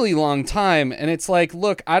really long time. And it's like,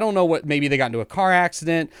 look, I don't know what, maybe they got into a car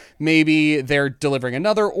accident. Maybe they're delivering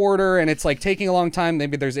another order and it's like taking a long time.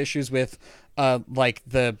 Maybe there's issues with like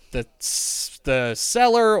the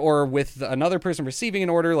seller or with another person receiving an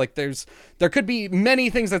order. Like there could be many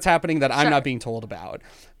things that's happening that I'm not being told about.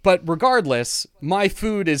 But regardless, my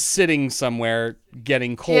food is sitting somewhere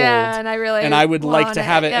getting cold. Yeah, and I would like to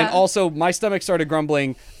have it. Yeah. And also, my stomach started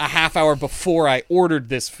grumbling a half hour before I ordered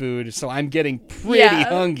this food, so I'm getting pretty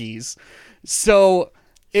hungies. So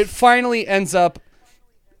it finally ends up,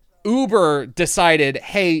 Uber decided,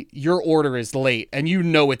 hey, your order is late, and you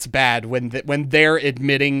know it's bad when they're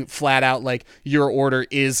admitting flat out, like, your order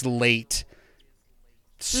is late.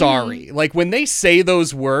 Sorry. Like, when they say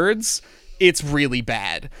those words, it's really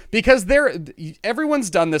bad because everyone's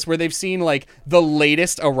done this where they've seen like the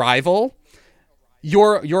latest arrival.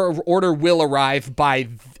 Your order will arrive by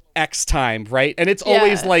X time, right? And it's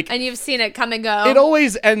always like, and you've seen it come and go. It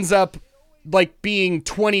always ends up like being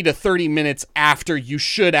 20 to 30 minutes after you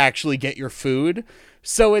should actually get your food.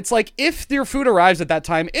 So it's like, if your food arrives at that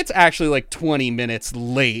time, it's actually like 20 minutes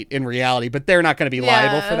late in reality, but they're not going to be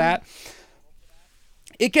liable for that.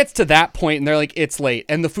 It gets to that point and they're like, it's late,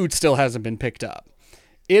 and the food still hasn't been picked up.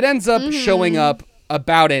 It ends up showing up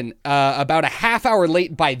about a half hour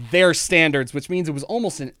late by their standards, which means it was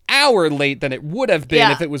almost an hour late than it would have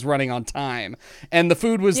been if it was running on time. And the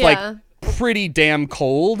food was like pretty damn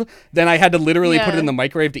cold. Then I had to literally put it in the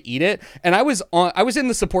microwave to eat it. And I was in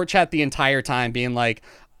the support chat the entire time being like,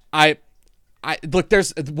 look,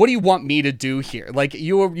 what do you want me to do here? Like,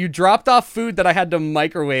 you dropped off food that I had to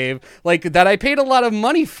microwave, like, that I paid a lot of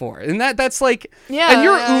money for. And that's like, and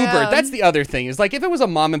you're Uber. That's the other thing is, like, if it was a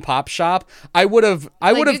mom and pop shop, I would have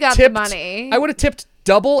tipped money. I would have tipped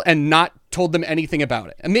double and not told them anything about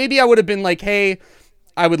it. And maybe I would have been like, hey,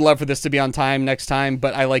 I would love for this to be on time next time,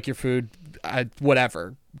 but I like your food.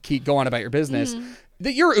 Whatever. Go on about your business.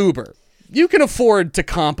 That you're Uber. You can afford to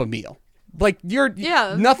comp a meal. Like,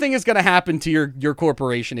 nothing is going to happen to your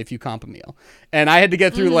corporation if you comp a meal. And I had to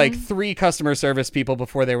get through like 3 customer service people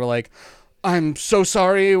before they were like, I'm so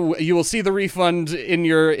sorry. You will see the refund in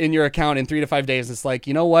your account in 3 to 5 days. It's like,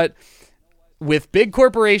 you know what? With big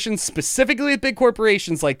corporations, specifically with big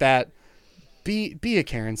corporations like that, be a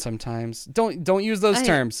Karen sometimes. Don't use those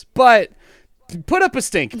terms, but put up a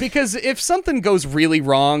stink, because if something goes really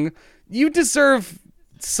wrong, you deserve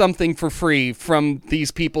something for free from these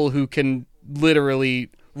people who can literally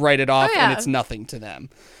write it off and it's nothing to them.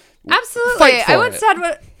 Absolutely. I once had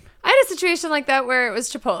a situation like that where it was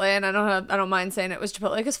Chipotle, and I don't mind saying it was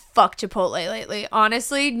Chipotle because fuck Chipotle lately.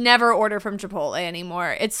 Honestly, never order from Chipotle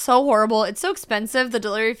anymore. It's so horrible. It's so expensive. The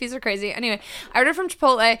delivery fees are crazy. Anyway, I ordered from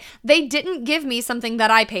Chipotle. They didn't give me something that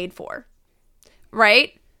I paid for.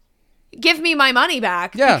 Right? Give me my money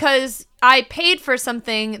back because I paid for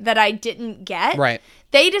something that I didn't get. Right.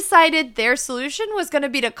 They decided their solution was going to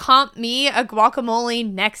be to comp me a guacamole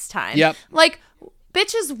next time. Yep. Like,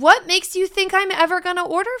 bitches, what makes you think I'm ever going to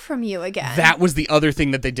order from you again? That was the other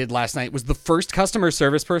thing that they did last night, was the first customer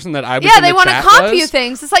service person that I was they want to comp you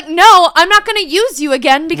things. It's like, no, I'm not going to use you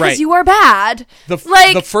again because you are bad. The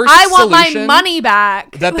first I want my money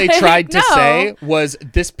back. That they tried to say was,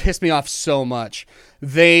 this pissed me off so much.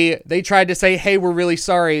 They tried to say, hey, we're really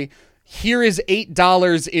sorry. Here is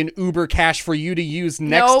 $8 in Uber cash for you to use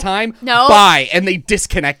next time. Bye. And they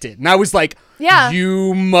disconnected. And I was like,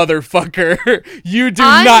 you motherfucker. You do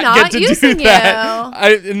not get to do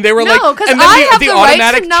that. And they were like, and then the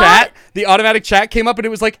automatic chat, the automatic chat came up and it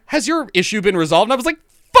was like, has your issue been resolved? And I was like,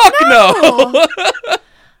 fuck no.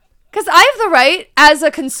 Because I have the right, as a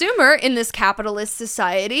consumer in this capitalist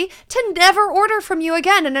society, to never order from you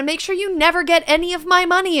again and to make sure you never get any of my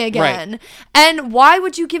money again. Right. And why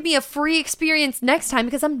would you give me a free experience next time?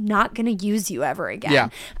 Because I'm not going to use you ever again. Yeah.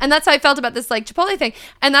 And that's how I felt about this like Chipotle thing.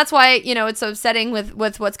 And that's why, you know, it's so upsetting with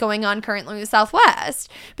what's going on currently with Southwest.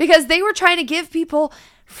 Because they were trying to give people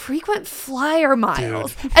frequent flyer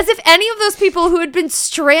miles. Dude. As if any of those people who had been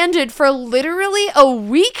stranded for literally a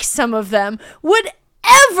week, some of them, would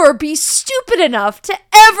ever be stupid enough to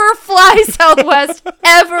ever fly Southwest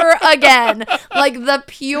ever again. Like, the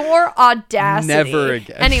pure audacity. Never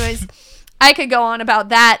again. Anyways, I could go on about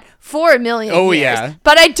that for a million years. Yeah.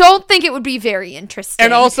 But I don't think it would be very interesting.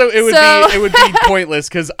 And also, it would be pointless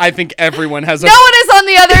because I think everyone has no one is on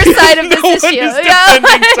the other side of this issue. No one is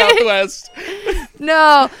defending Southwest.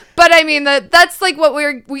 No, but I mean that's like what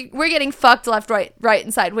we're getting fucked left, right,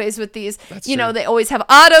 and sideways with these. That's true. Know, they always have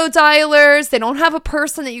auto dialers. They don't have a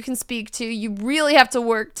person that you can speak to. You really have to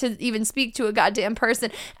work to even speak to a goddamn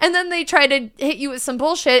person. And then they try to hit you with some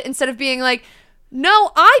bullshit instead of being like,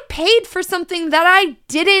 no, I paid for something that I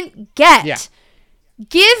didn't get. Yeah.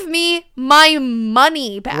 Give me my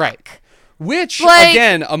money back. Right. Which,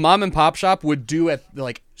 again, a mom and pop shop would do at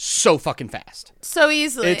like so fucking fast. So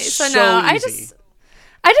easily. It's so easy.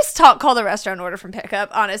 I just call the restaurant order from pickup,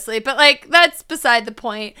 honestly. But, like, that's beside the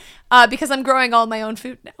point because I'm growing all my own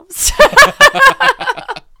food now.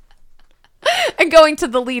 And going to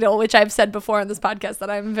the Lidl, which I've said before on this podcast that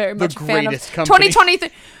I'm very much a fan of.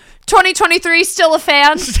 2023, still a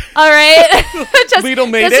fan. All right. Lidl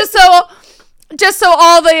made it. Just so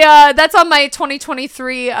all the, that's on my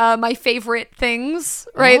 2023, my favorite things,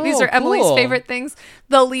 right? Oh, these are cool. Emily's favorite things.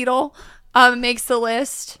 The Lidl makes the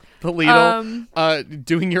list. The Lidl,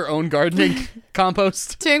 doing your own gardening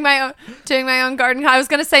compost. Doing my own garden. I was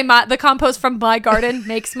gonna say the compost from my garden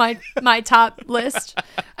makes my top list.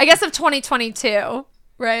 I guess of 2022,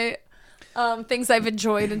 right? Things I've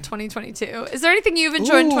enjoyed in 2022. Is there anything you've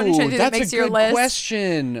enjoyed in 2022 that makes your list? That's a good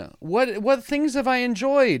question. What things have I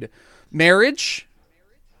enjoyed? Marriage.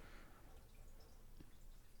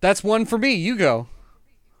 That's one for me. You go.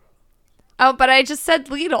 Oh, but I just said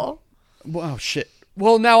Lidl. Oh shit.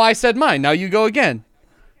 Well, now I said mine. Now you go again.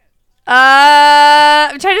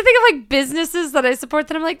 I'm trying to think of like businesses that I support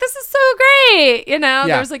that I'm like, this is so great. You know,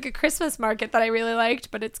 there was like a Christmas market that I really liked,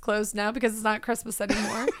 but it's closed now because it's not Christmas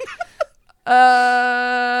anymore.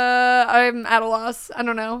 I'm at a loss. I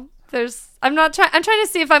don't know. I'm trying to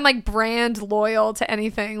see if I'm like brand loyal to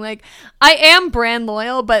anything. Like, I am brand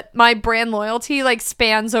loyal, but my brand loyalty like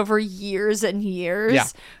spans over years and years. Yeah.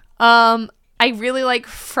 I really like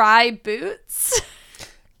Fry boots.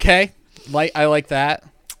 Okay. I like that.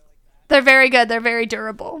 They're very good. They're very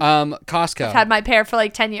durable. Costco. I've had my pair for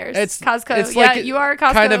like 10 years. It's Costco. It's yeah, like you are a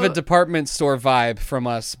Costco. Kind of a department store vibe from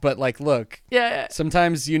us, but like, look. Yeah.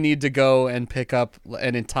 Sometimes you need to go and pick up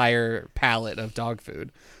an entire pallet of dog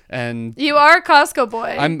food, and you are a Costco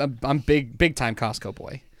boy. I'm big time Costco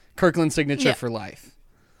boy. Kirkland signature for life.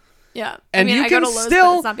 Yeah. And I you can go to Lowe's,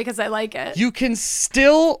 still, but it's not because I like it. You can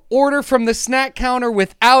still order from the snack counter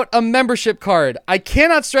without a membership card. I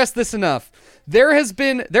cannot stress this enough. There have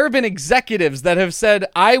been executives that have said,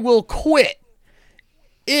 I will quit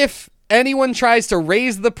if anyone tries to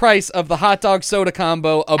raise the price of the hot dog soda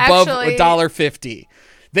combo above $1.50.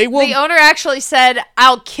 They will. The owner actually said,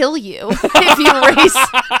 I'll kill you if you raise.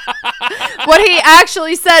 What he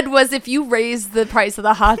actually said was, if you raise the price of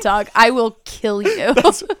the hot dog, I will kill you.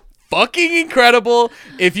 That's fucking incredible.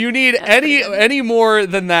 If you need any more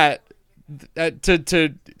than that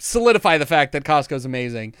to solidify the fact that Costco's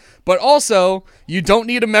amazing. But also, you don't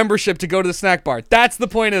need a membership to go to the snack bar. That's the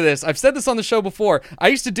point of this. I've said this on the show before. I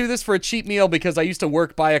used to do this for a cheap meal because I used to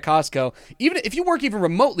work by a Costco. Even if you work even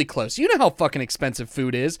remotely close, you know how fucking expensive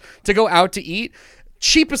food is to go out to eat.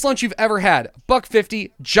 Cheapest lunch you've ever had.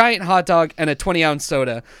 $1.50, giant hot dog, and a 20-ounce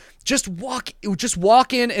soda. Just walk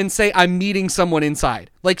in and say, I'm meeting someone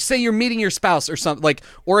inside. Like, say you're meeting your spouse or something. Like,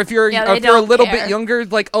 or if you're a little bit younger,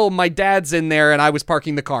 like, oh, my dad's in there and I was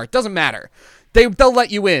parking the car. It doesn't matter. they'll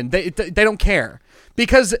let you in. They don't care.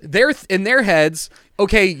 Because they're in their heads,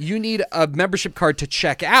 okay, you need a membership card to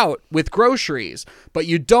check out with groceries, but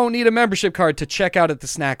you don't need a membership card to check out at the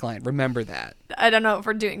snack line. Remember that. I don't know if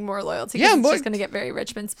we're doing more loyalty. Yeah, it's just going to get very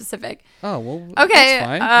Richmond specific. Oh, well, okay,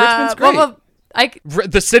 that's fine. Richmond's great.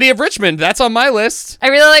 The city of Richmond, that's on my list. I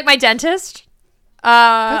really like my dentist.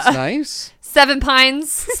 That's nice. Seven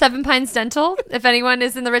Pines Dental. If anyone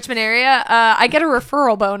is in the Richmond area, I get a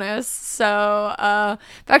referral bonus. So I've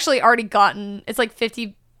actually already gotten, it's like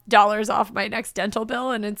 $50 off my next dental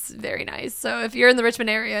bill, and it's very nice. So if you're in the Richmond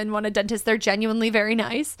area and want a dentist, they're genuinely very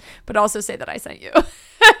nice, but also say that I sent you.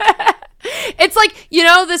 It's like,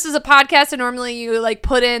 this is a podcast, and normally you like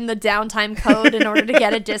put in the downtime code in order to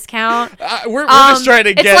get a discount. We're just trying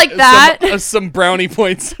to get like some brownie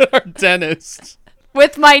points at our dentist.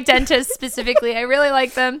 With my dentist specifically. I really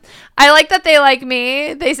like them. I like that they like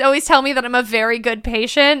me. They always tell me that I'm a very good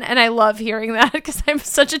patient, and I love hearing that because I'm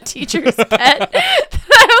such a teacher's pet.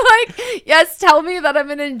 I'm like, yes, tell me that I'm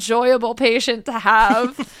an enjoyable patient to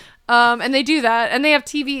have. And they do that. And they have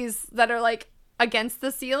TVs that are like against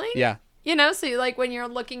the ceiling. Yeah. So you, like when you're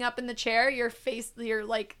looking up in the chair, you're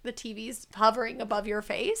like the TV's hovering above your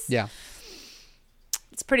face. Yeah.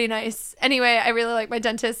 It's pretty nice. Anyway, I really like my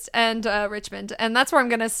dentist and Richmond, and that's where I'm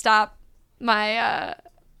gonna stop my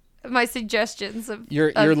my suggestions of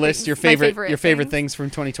your list, your favorite things from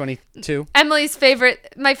 2022. Emily's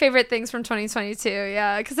my favorite things from 2022.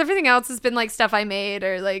 Yeah, because everything else has been like stuff I made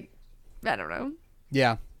or like I don't know.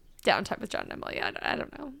 Yeah. Downtime with John and Emily. I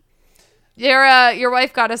don't know. Your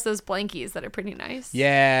wife got us those blankies that are pretty nice.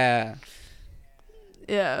 Yeah.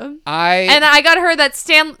 Yeah. I got her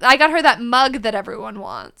that mug that everyone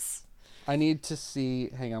wants. I need to see.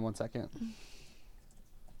 Hang on one second.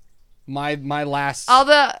 My last.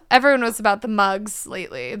 Everyone was about the mugs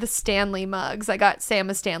lately. The Stanley mugs. I got Sam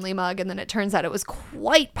a Stanley mug, and then it turns out it was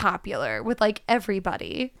quite popular with like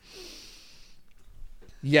everybody.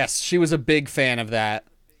 Yes, she was a big fan of that.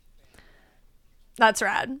 That's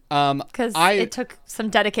rad. Because it took some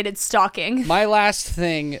dedicated stalking. My last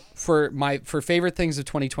thing for favorite things of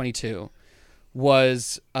 2022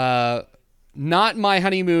 was not my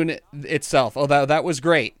honeymoon itself, although that was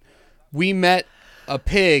great. We met a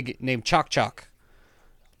pig named Choc Choc.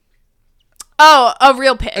 Oh, a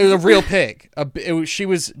real pig. It was a real pig. She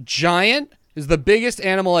was giant. It was the biggest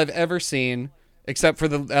animal I've ever seen, except for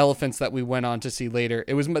the elephants that we went on to see later.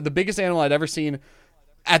 It was the biggest animal I'd ever seen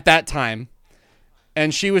at that time.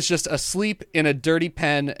 And she was just asleep in a dirty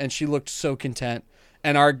pen, and she looked so content.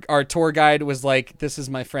 And our tour guide was like, "This is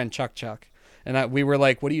my friend Choc Choc," and we were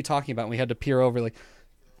like, "What are you talking about?" And we had to peer over, like,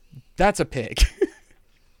 "That's a pig."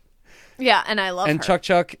 Yeah, and I love her. And Choc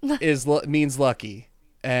Choc means lucky,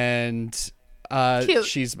 and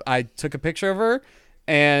cute. I took a picture of her,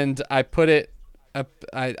 and I put it up.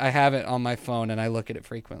 I have it on my phone, and I look at it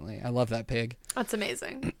frequently. I love that pig. That's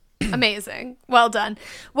amazing. Amazing. Well done.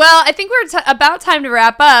 Well, I think we're about time to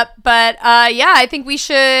wrap up, but I think we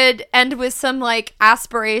should end with some like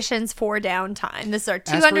aspirations for downtime. This is our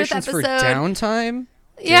 200th episode. For downtime?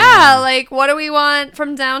 Yeah, like what do we want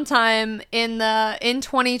from downtime in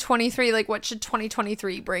 2023? Like what should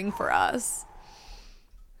 2023 bring for us?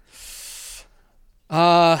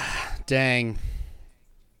 Dang.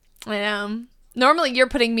 I know. Normally you're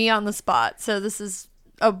putting me on the spot, so this is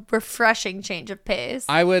a refreshing change of pace.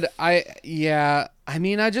 I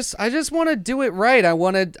mean, I just want to do it right. I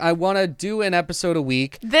want to do an episode a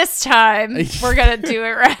week. This time we're going to do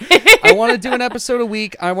it right. I want to do an episode a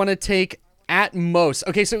week. I want to take at most.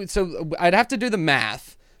 Okay, so I'd have to do the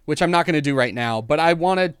math, which I'm not going to do right now, but I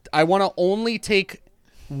want to only take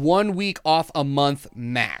 1 week off a month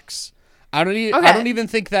max. I don't even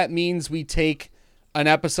think that means we take an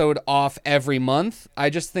episode off every month.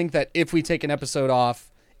 I just think that if we take an episode off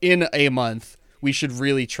in a month, we should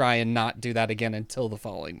really try and not do that again until the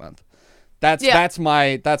following month. That's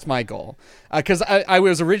my goal. Because I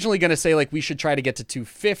was originally going to say like we should try to get to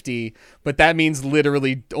 250, but that means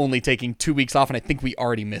literally only taking 2 weeks off, and I think we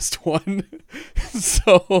already missed one.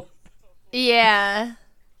 So yeah.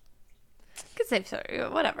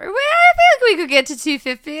 Whatever. I feel like we could get to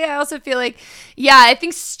 250. I also feel like, I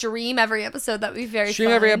think stream every episode. That would be very fun.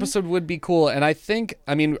 Every episode would be cool. And I think,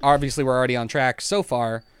 I mean, obviously we're already on track so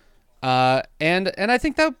far. And I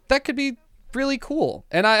think that could be really cool.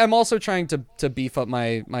 And I'm also trying to beef up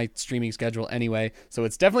my streaming schedule anyway. So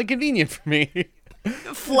it's definitely convenient for me.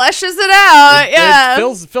 Fleshes it out.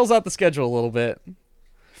 It fills out the schedule a little bit.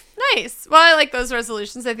 Nice. Well, I like those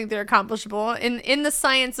resolutions. I think they're accomplishable. In the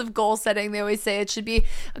science of goal setting, they always say it should be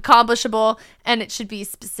accomplishable and it should be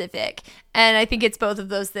specific. And I think it's both of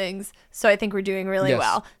those things. So I think we're doing really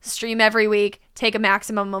well. Stream every week, take a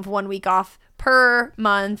maximum of 1 week off per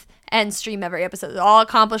month, and stream every episode. They're all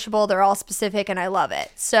accomplishable. They're all specific, and I love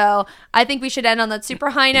it. So I think we should end on that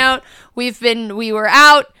super high note. We were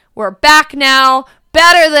out. We're back now.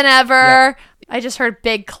 Better than ever. Yep. I just heard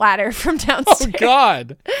big clatter from downstairs. Oh,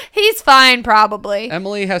 God. He's fine, probably.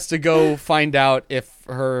 Emily has to go find out if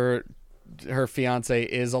her fiance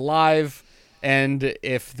is alive and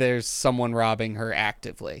if there's someone robbing her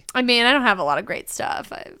actively. I mean, I don't have a lot of great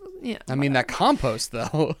stuff. I mean, that compost,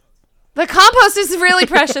 though. The compost is really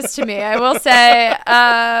precious to me, I will say.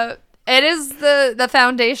 It is the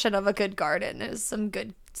foundation of a good garden, is some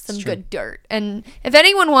good dirt. And if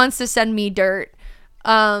anyone wants to send me dirt,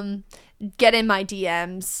 get in my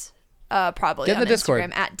DMs, probably get on the Instagram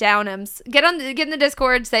Discord. At Downhams. Get in the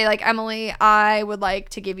Discord. Say like, Emily, I would like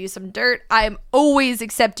to give you some dirt. I'm always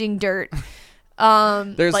accepting dirt.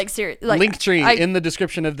 There's Linktree in the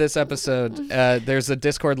description of this episode. There's a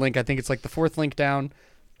Discord link. I think it's like the 4th link down.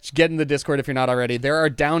 Just get in the Discord if you're not already. There are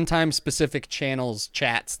downtime specific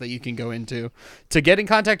chats that you can go into to get in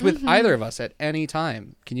contact with either of us at any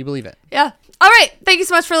time. Can you believe it? Yeah. All right. Thank you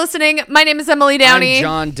so much for listening. My name is Emily Downey. I'm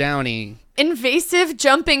John Downey. Invasive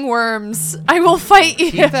jumping worms. I will fight you.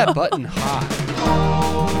 Keep that button hot.